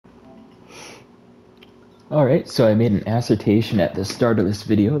Alright, so I made an assertion at the start of this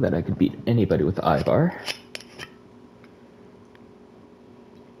video that I could beat anybody with Ivar.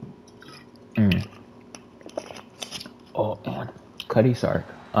 Oh man, Cuddy Sark.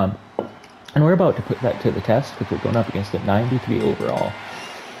 And we're about to put that to the test because we're going up against a 93 overall.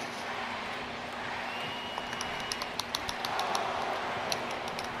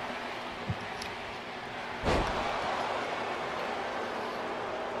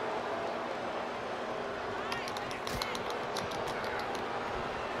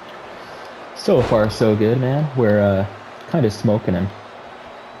 So far, so good, man. We're kind of smoking him.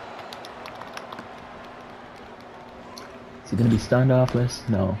 Is he gonna be stunned off this?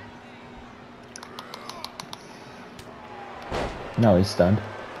 No. No, he's stunned.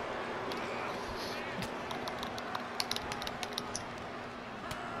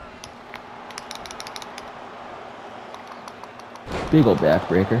 Big ol'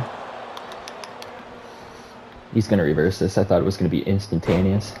 backbreaker. He's gonna reverse this. I thought it was gonna be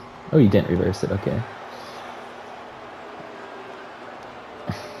instantaneous. Oh, you didn't reverse it, okay.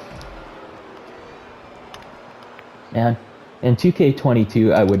 Man, in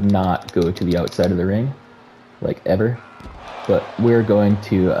 2K22, I would not go to the outside of the ring, like ever. But we're going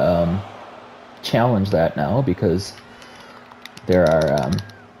to challenge that now because there are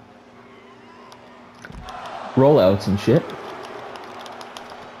rollouts and shit.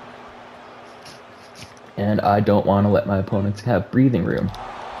 And I don't want to let my opponents have breathing room.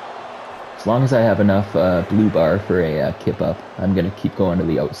 As long as I have enough blue bar for a kip up, I'm going to keep going to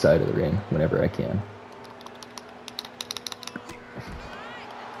the outside of the ring whenever I can.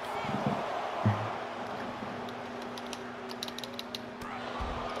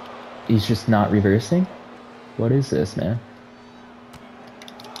 He's just not reversing? What is this, man?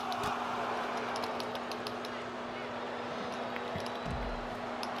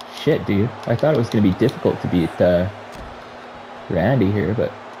 Shit, dude. I thought it was going to be difficult to beat Randy here,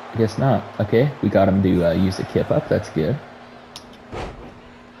 but I guess not. Okay, we got him to use a kip up. That's good.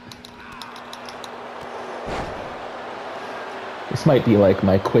 This might be like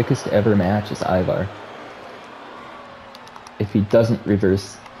my quickest ever match as Ivar. If he doesn't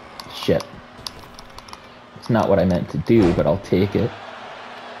reverse... Shit. It's not what I meant to do, but I'll take it.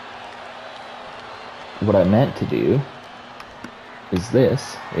 What I meant to do is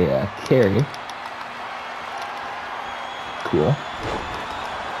this. A carry. Cool.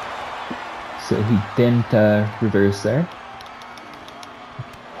 So he didn't reverse there.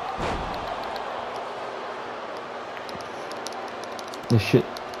 This should...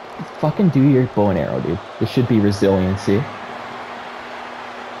 Fucking do your bow and arrow, dude. This should be resiliency.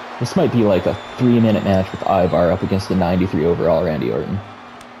 This might be like a 3-minute match with Ivar up against the 93 overall Randy Orton.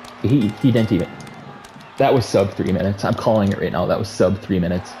 He didn't even... That was sub 3 minutes. I'm calling it right now. That was sub 3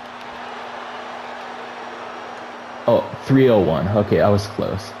 minutes. Oh, 3:01. Okay, I was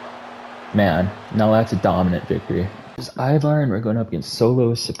close. Man, now that's a dominant victory. There's Ivar, and we're going up against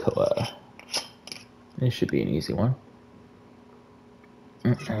Solo Sikoa. This should be an easy one.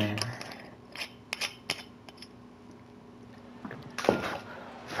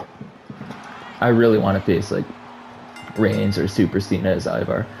 I really want to face like Reigns or Super Cena as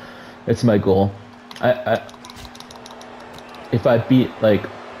Ivar. It's my goal. If I beat like,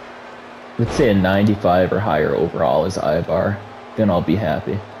 let's say a 95 or higher overall as Ivar, then I'll be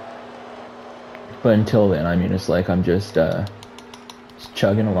happy. But until then, I mean, it's like I'm just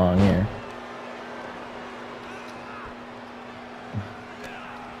chugging along here.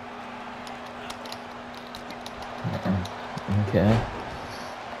 Okay.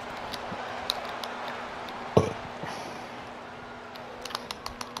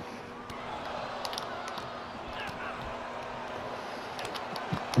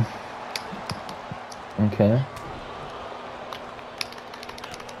 Okay.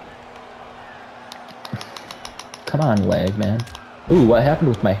 Come on, leg, man. Ooh, what happened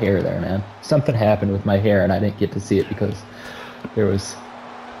with my hair there, man? Something happened with my hair and I didn't get to see it because there was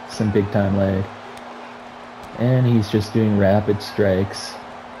some big time lag. And he's just doing rapid strikes.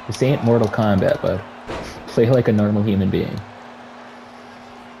 This ain't Mortal Kombat, bud. Play like a normal human being.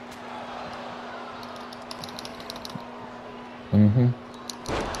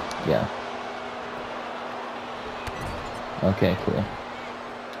 Yeah. Okay, cool.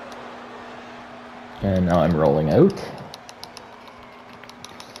 And now I'm rolling out.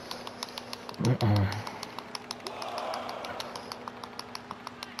 I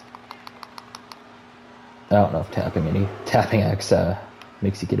don't know if tapping X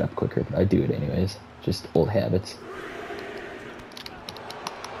makes you get up quicker, but I do it anyways. Just old habits.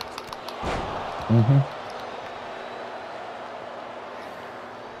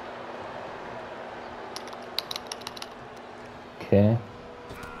 Okay.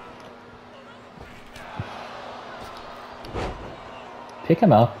 Pick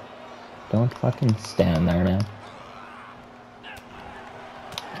him up. Don't fucking stand there, man.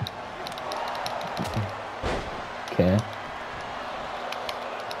 Okay.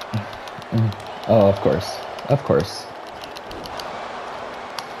 Oh, of course. Of course.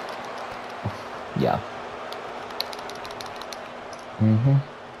 Yeah.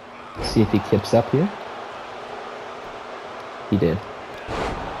 See if he kips up here. He did.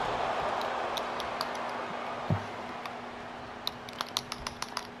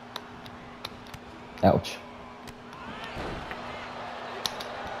 Ouch.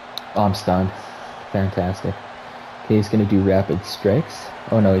 Oh, I'm stunned. Fantastic. Okay, he's gonna do rapid strikes.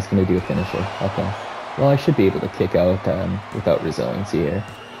 Oh no, he's gonna do a finisher. Okay. Well, I should be able to kick out without resiliency here.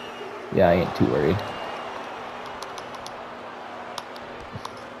 Yeah, I ain't too worried.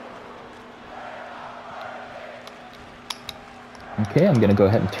 Okay, I'm gonna go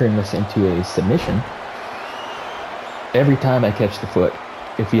ahead and turn this into a submission. Every time I catch the foot,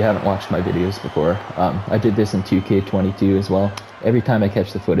 if you haven't watched my videos before, I did this in 2K23 as well. Every time I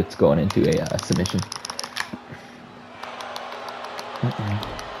catch the foot, it's going into a submission.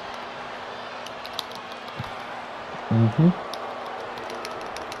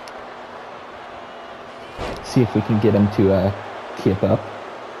 See if we can get him to kip up.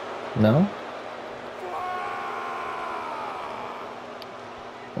 No?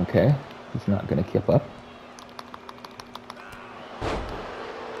 Okay, he's not gonna kip up.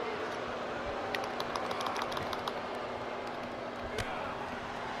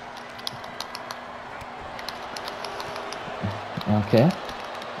 Okay.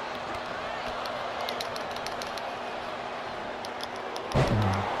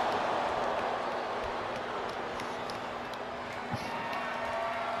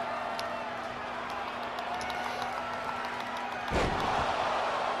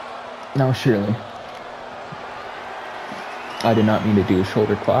 No, surely. I did not mean to do a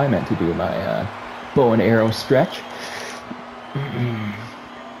shoulder claw. I meant to do my bow and arrow stretch.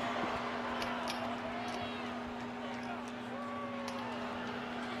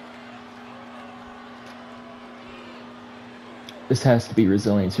 This has to be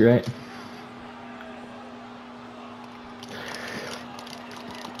resiliency, right?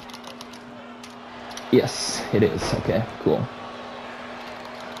 Yes, it is. Okay, cool.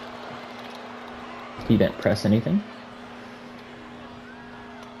 He didn't press anything.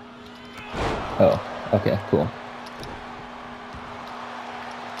 Oh, okay, cool.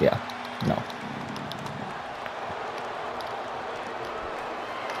 Yeah, no.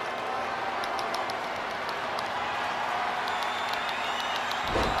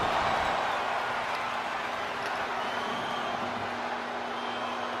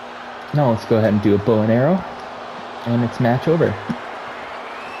 No, let's go ahead and do a bow and arrow, and it's match over.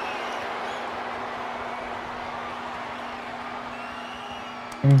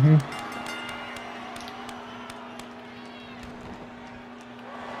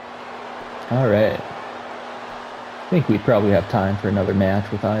 All right. I think we probably have time for another match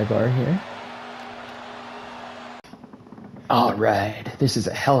with Ivar here. All right, this is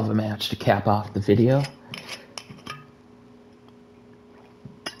a hell of a match to cap off the video.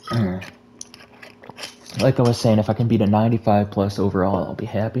 Like I was saying, if I can beat a 95 plus overall, I'll be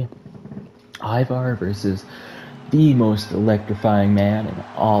happy. Ivar versus the most electrifying man in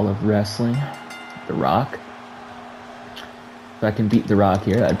all of wrestling, The Rock. If I can beat The Rock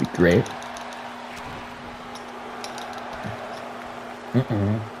here, that'd be great.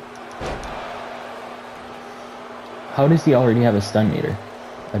 How does he already have a stun meter?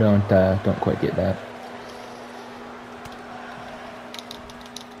 I don't quite get that.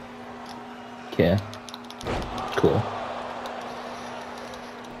 Okay. Cool.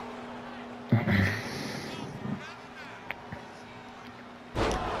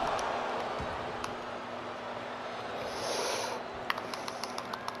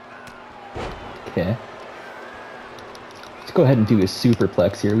 Okay. Let's go ahead and do a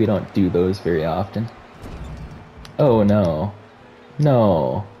superplex here. We don't do those very often. Oh no.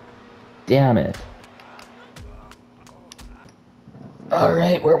 No. Damn it.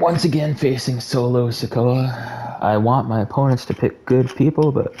 Alright, we're once again facing Solo Sikoa. I want my opponents to pick good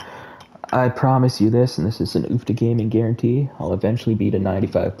people, but I promise you this, and this is an UffDaGaming guarantee, I'll eventually beat a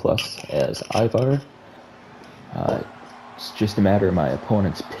 95 plus as Ivar. It's just a matter of my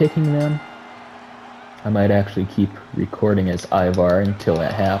opponents picking them. I might actually keep recording as Ivar until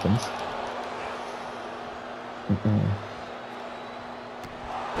that happens.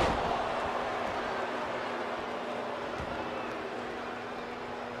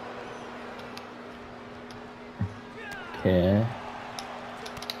 Okay.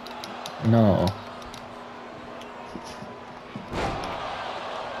 No.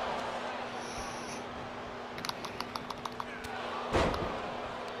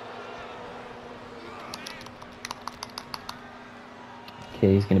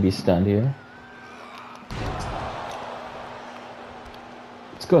 Okay, he's gonna be stunned here.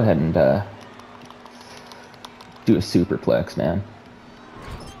 Let's go ahead and do a superplex, man.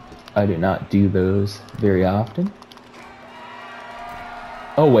 I do not do those very often.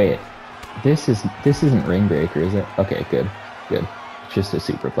 Oh wait, this isn't ring breaker, is it? Okay, good. It's just a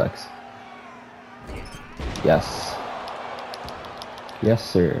superplex. Yes. Yes,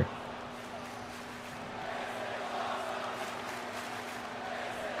 sir.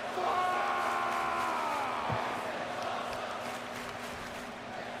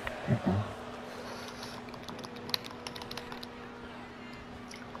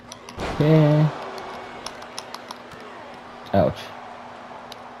 Okay. Ouch.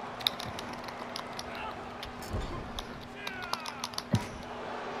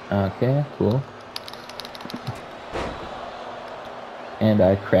 Okay, cool. And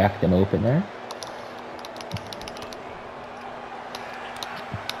I cracked him open there.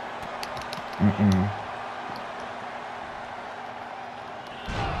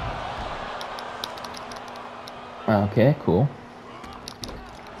 Okay, cool.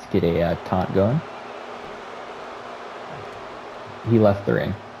 Let's get a taunt going. He left the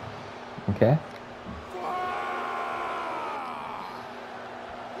ring. Okay.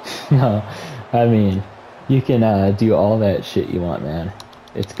 No, I mean, you can do all that shit you want, man.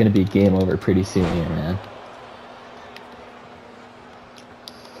 It's gonna be game over pretty soon here, man.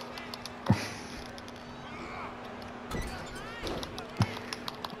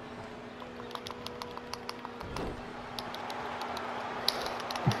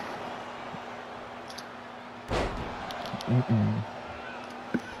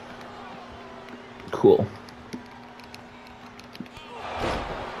 Cool.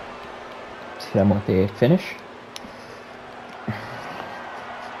 Let's hit him with a finish.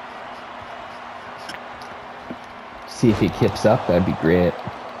 See if he kips up, that'd be great.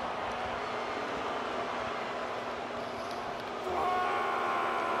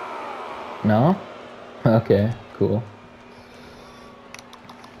 No? Okay, cool.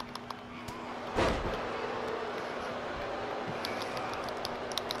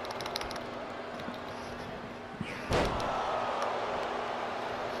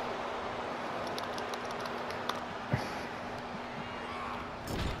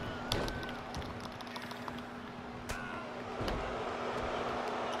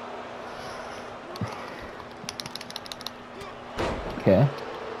 Okay.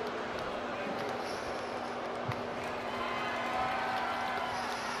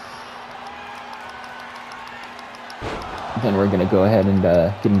 Then we're gonna go ahead and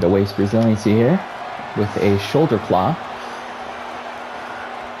get into waist resiliency here with a shoulder claw.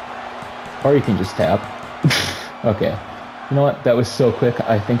 Or you can just tap. Okay. You know what? That was so quick.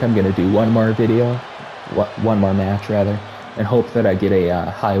 I think I'm gonna do one more video, one more match rather, and hope that I get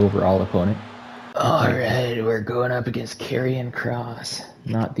a high overall opponent. Alright, we're going up against Karrion Kross.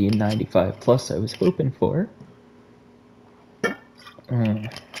 Not the 95 plus I was hoping for.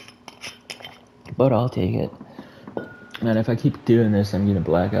 But I'll take it. Man, if I keep doing this, I'm gonna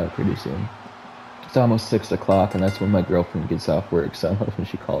black out pretty soon. It's almost 6 o'clock, and that's when my girlfriend gets off work, so I'm hoping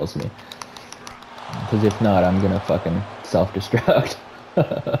she calls me. Because if not, I'm gonna fucking self-destruct.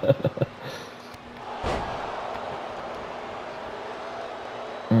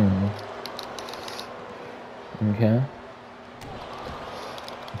 Okay.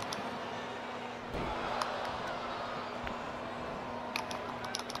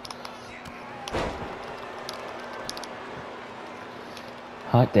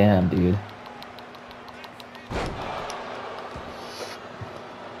 Hot damn, dude.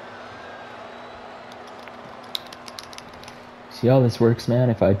 See how this works, man?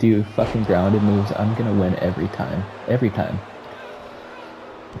 If I do fucking grounded moves, I'm gonna win every time. Every time.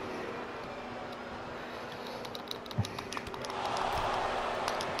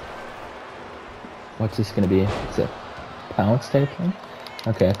 What's this gonna be? It's a pounce type thing?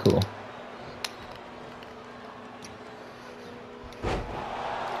 Okay, cool.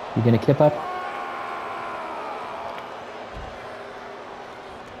 You gonna kip up?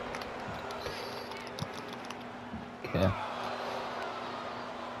 Okay.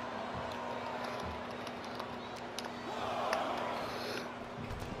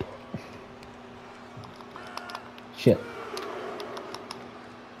 Shit.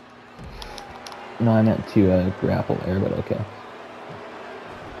 No, I meant to grapple there, but okay.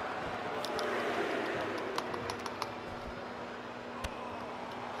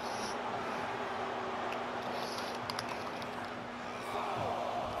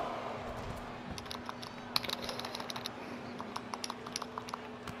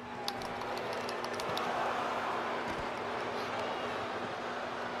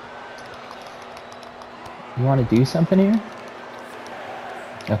 You want to do something here?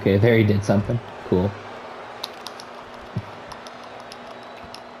 Okay, there he did something. Cool.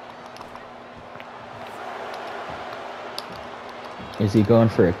 Is he going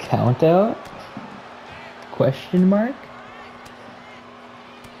for a count out? Question mark?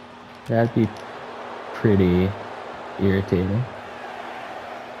 That'd be pretty irritating.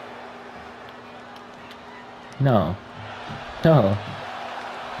 No. No.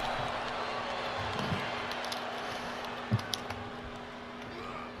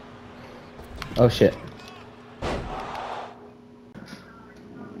 Oh shit.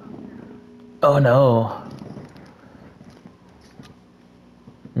 Oh no.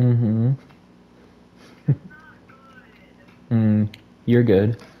 Mm-hmm. You're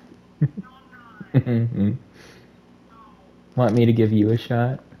good. Mm-hmm. Want me to give you a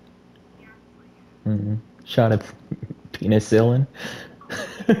shot? Mm-hmm. Shot of penicillin?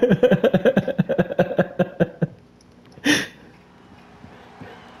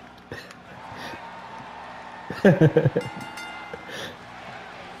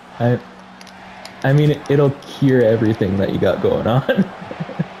 I I mean, it'll cure everything that you got going on.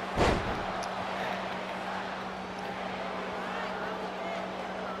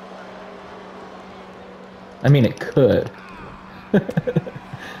 I mean, it could.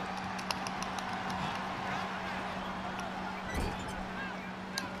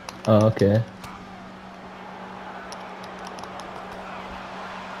 Oh, okay.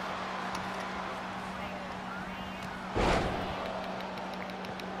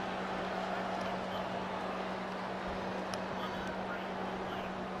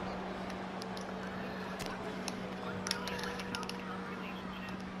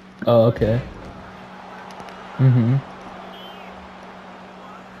 Oh, okay. Mm-hmm.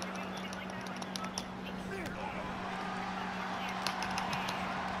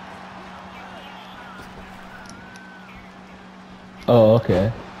 Oh,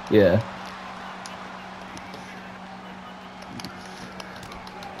 okay. Yeah.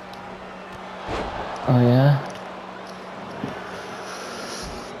 Oh, yeah?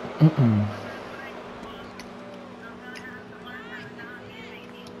 Mm-mm.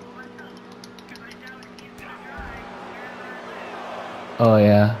 Oh,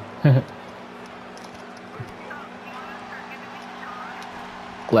 yeah.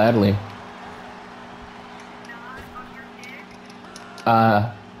 Gladly.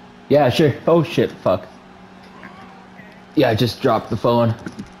 Yeah, sure. Oh, shit, fuck. Yeah, I just dropped the phone.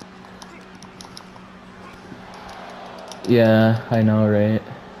 Yeah, I know, right?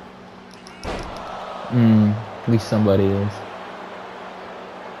 At least somebody is.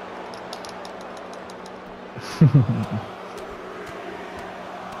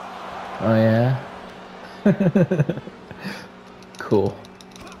 Oh, yeah? Cool.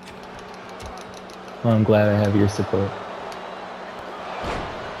 Well, I'm glad I have your support.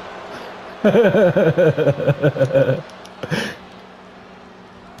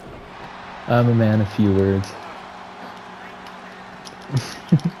 I'm a man of few words.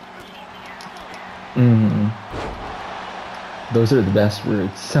 Those are the best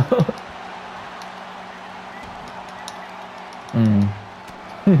words, so.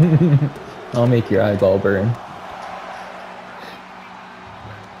 I'll make your eyeball burn.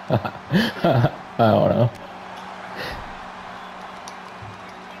 I don't know.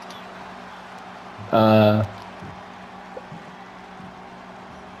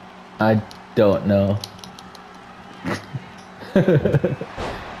 I don't know.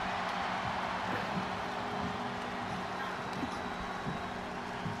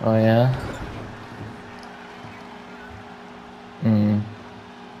 Oh, yeah?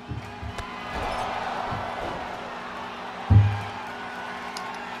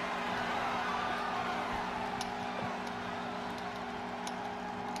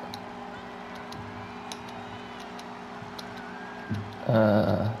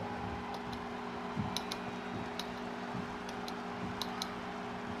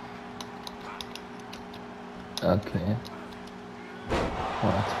 Okay.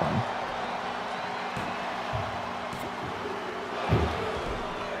 Well, that's fine.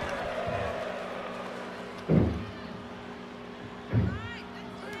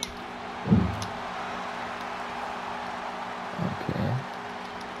 Okay.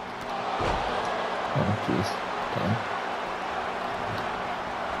 Oh, jeez. Damn.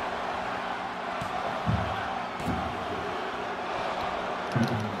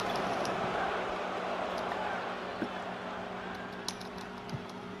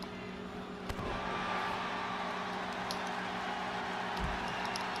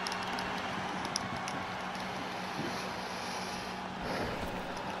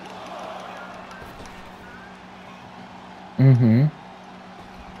 Mm-hmm.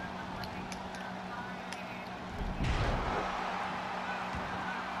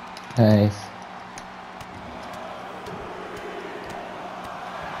 Nice.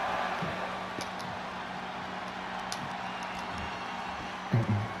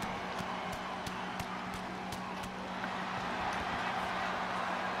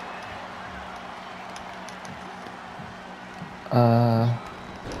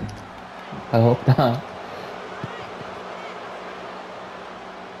 I hope not.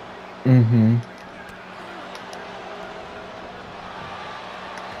 Mm-hmm.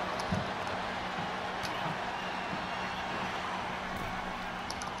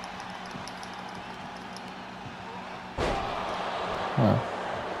 Huh.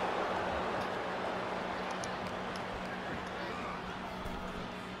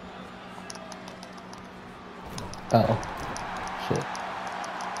 Oh. Shit.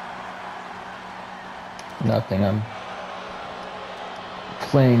 Nothing. I'm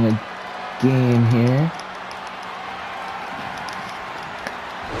playing a game here.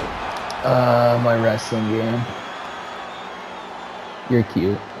 My wrestling game. You're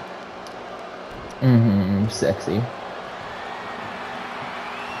cute. Mm-hmm. Sexy.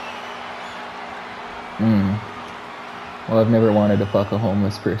 Mm. Well, I've never wanted to fuck a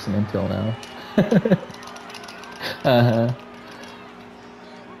homeless person until now. Uh-huh.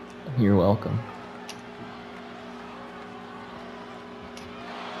 You're welcome.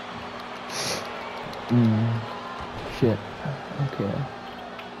 Shit. Okay.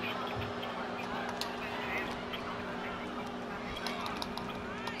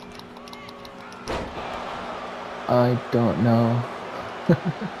 I don't know.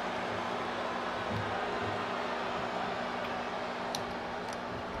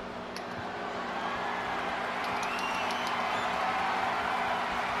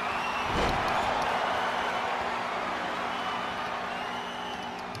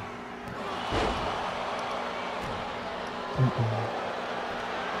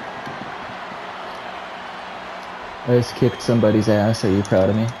 I just kicked somebody's ass. Are you proud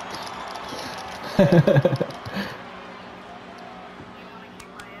of me?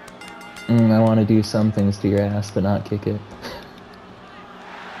 I want to do some things to your ass, but not kick it.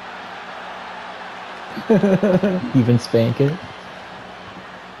 Even spank it?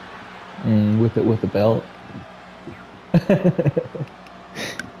 Whip it with a belt?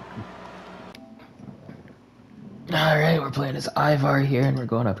 Alright, we're playing as Ivar here, and we're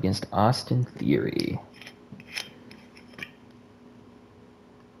going up against Austin Theory.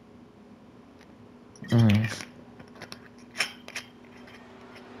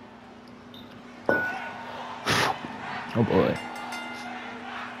 Oh boy.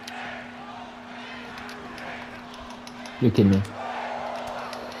 You're kidding me.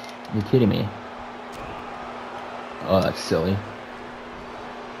 You're kidding me. Oh, that's silly.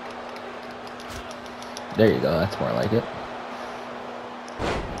 There you go, that's more like it.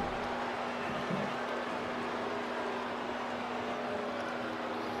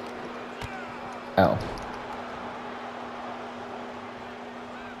 Ow.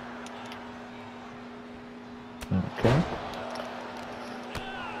 Okay.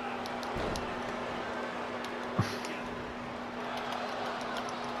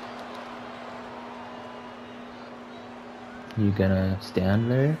 You gonna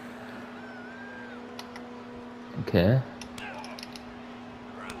stand there? Okay.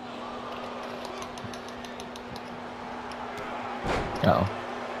 Oh.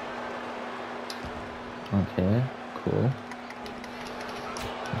 Okay, cool.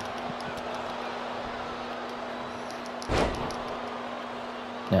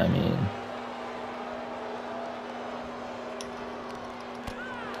 Yeah, I mean...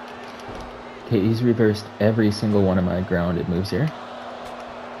 Okay, he's reversed every single one of my grounded moves here.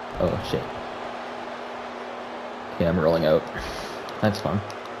 Oh, shit. Okay, I'm rolling out. That's fun.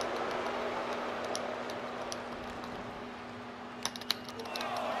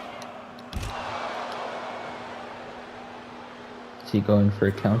 Is he going for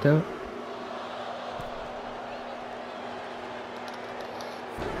a count out?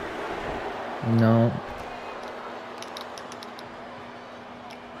 No.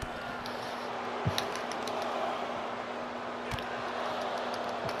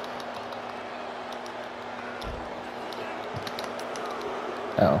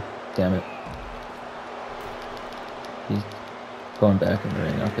 Oh, damn it. He's going back in the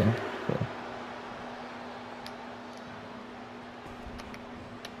ring. Okay, cool.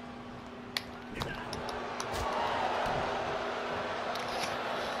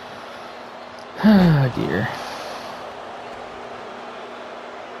 Ah, dear.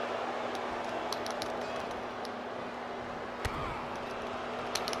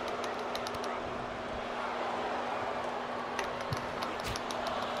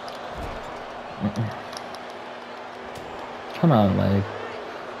 Come on, leg.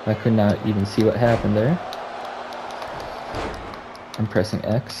 I could not even see what happened there. I'm pressing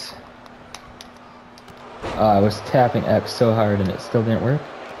X. I was tapping X so hard and it still didn't work.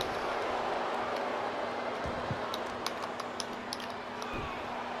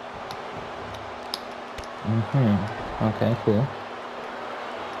 Okay, cool.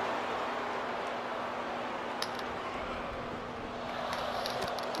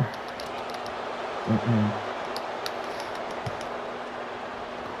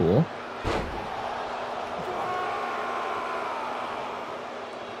 Cool.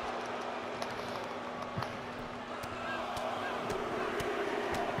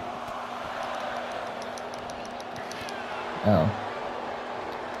 Oh.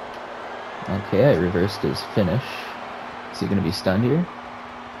 Okay, I reversed his finish. Is he gonna be stunned here?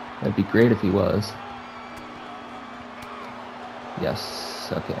 That'd be great if he was.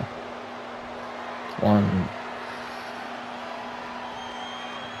 Yes, okay. One.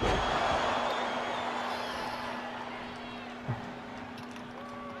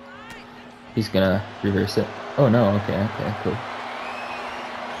 He's gonna reverse it. Oh no, okay, cool.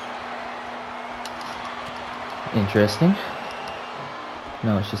 Interesting.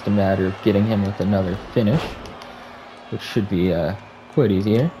 Now it's just a matter of getting him with another finish, which should be quite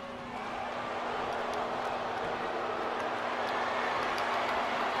easy here.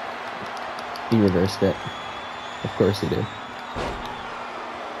 He reversed it. Of course he did.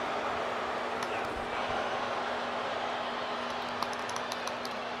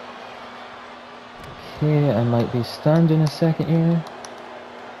 Okay, I might be stunned in a second here.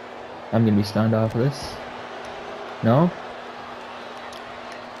 I'm gonna be stunned off of this. No?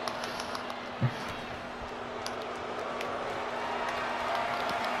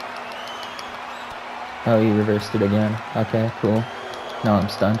 Oh, he reversed it again. Okay, cool. Now I'm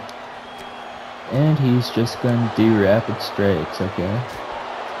stunned. And he's just gonna do rapid strikes, okay.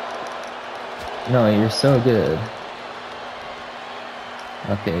 No, you're so good.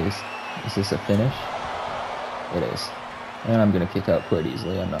 Okay, is this a finish? It is. And I'm gonna kick out quite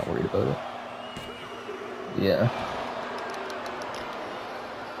easily, I'm not worried about it. Yeah.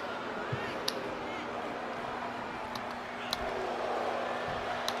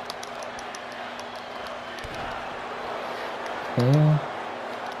 Okay.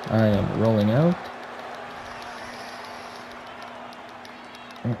 I am rolling out.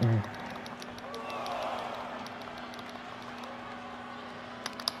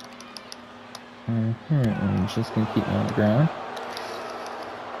 I'm just gonna keep me on the ground.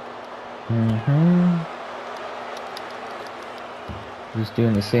 Just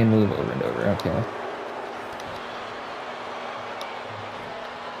doing the same move over and over, okay.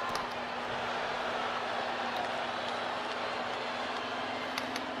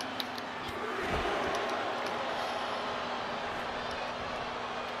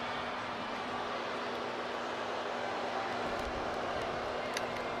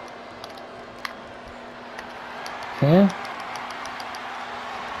 Okay.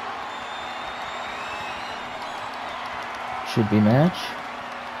 Should be match.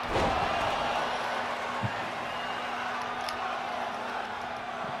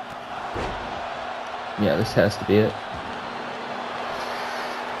 Yeah, this has to be it.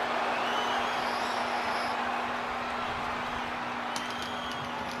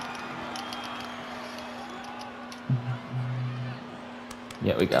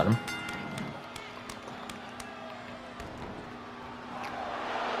 Yeah, we got him.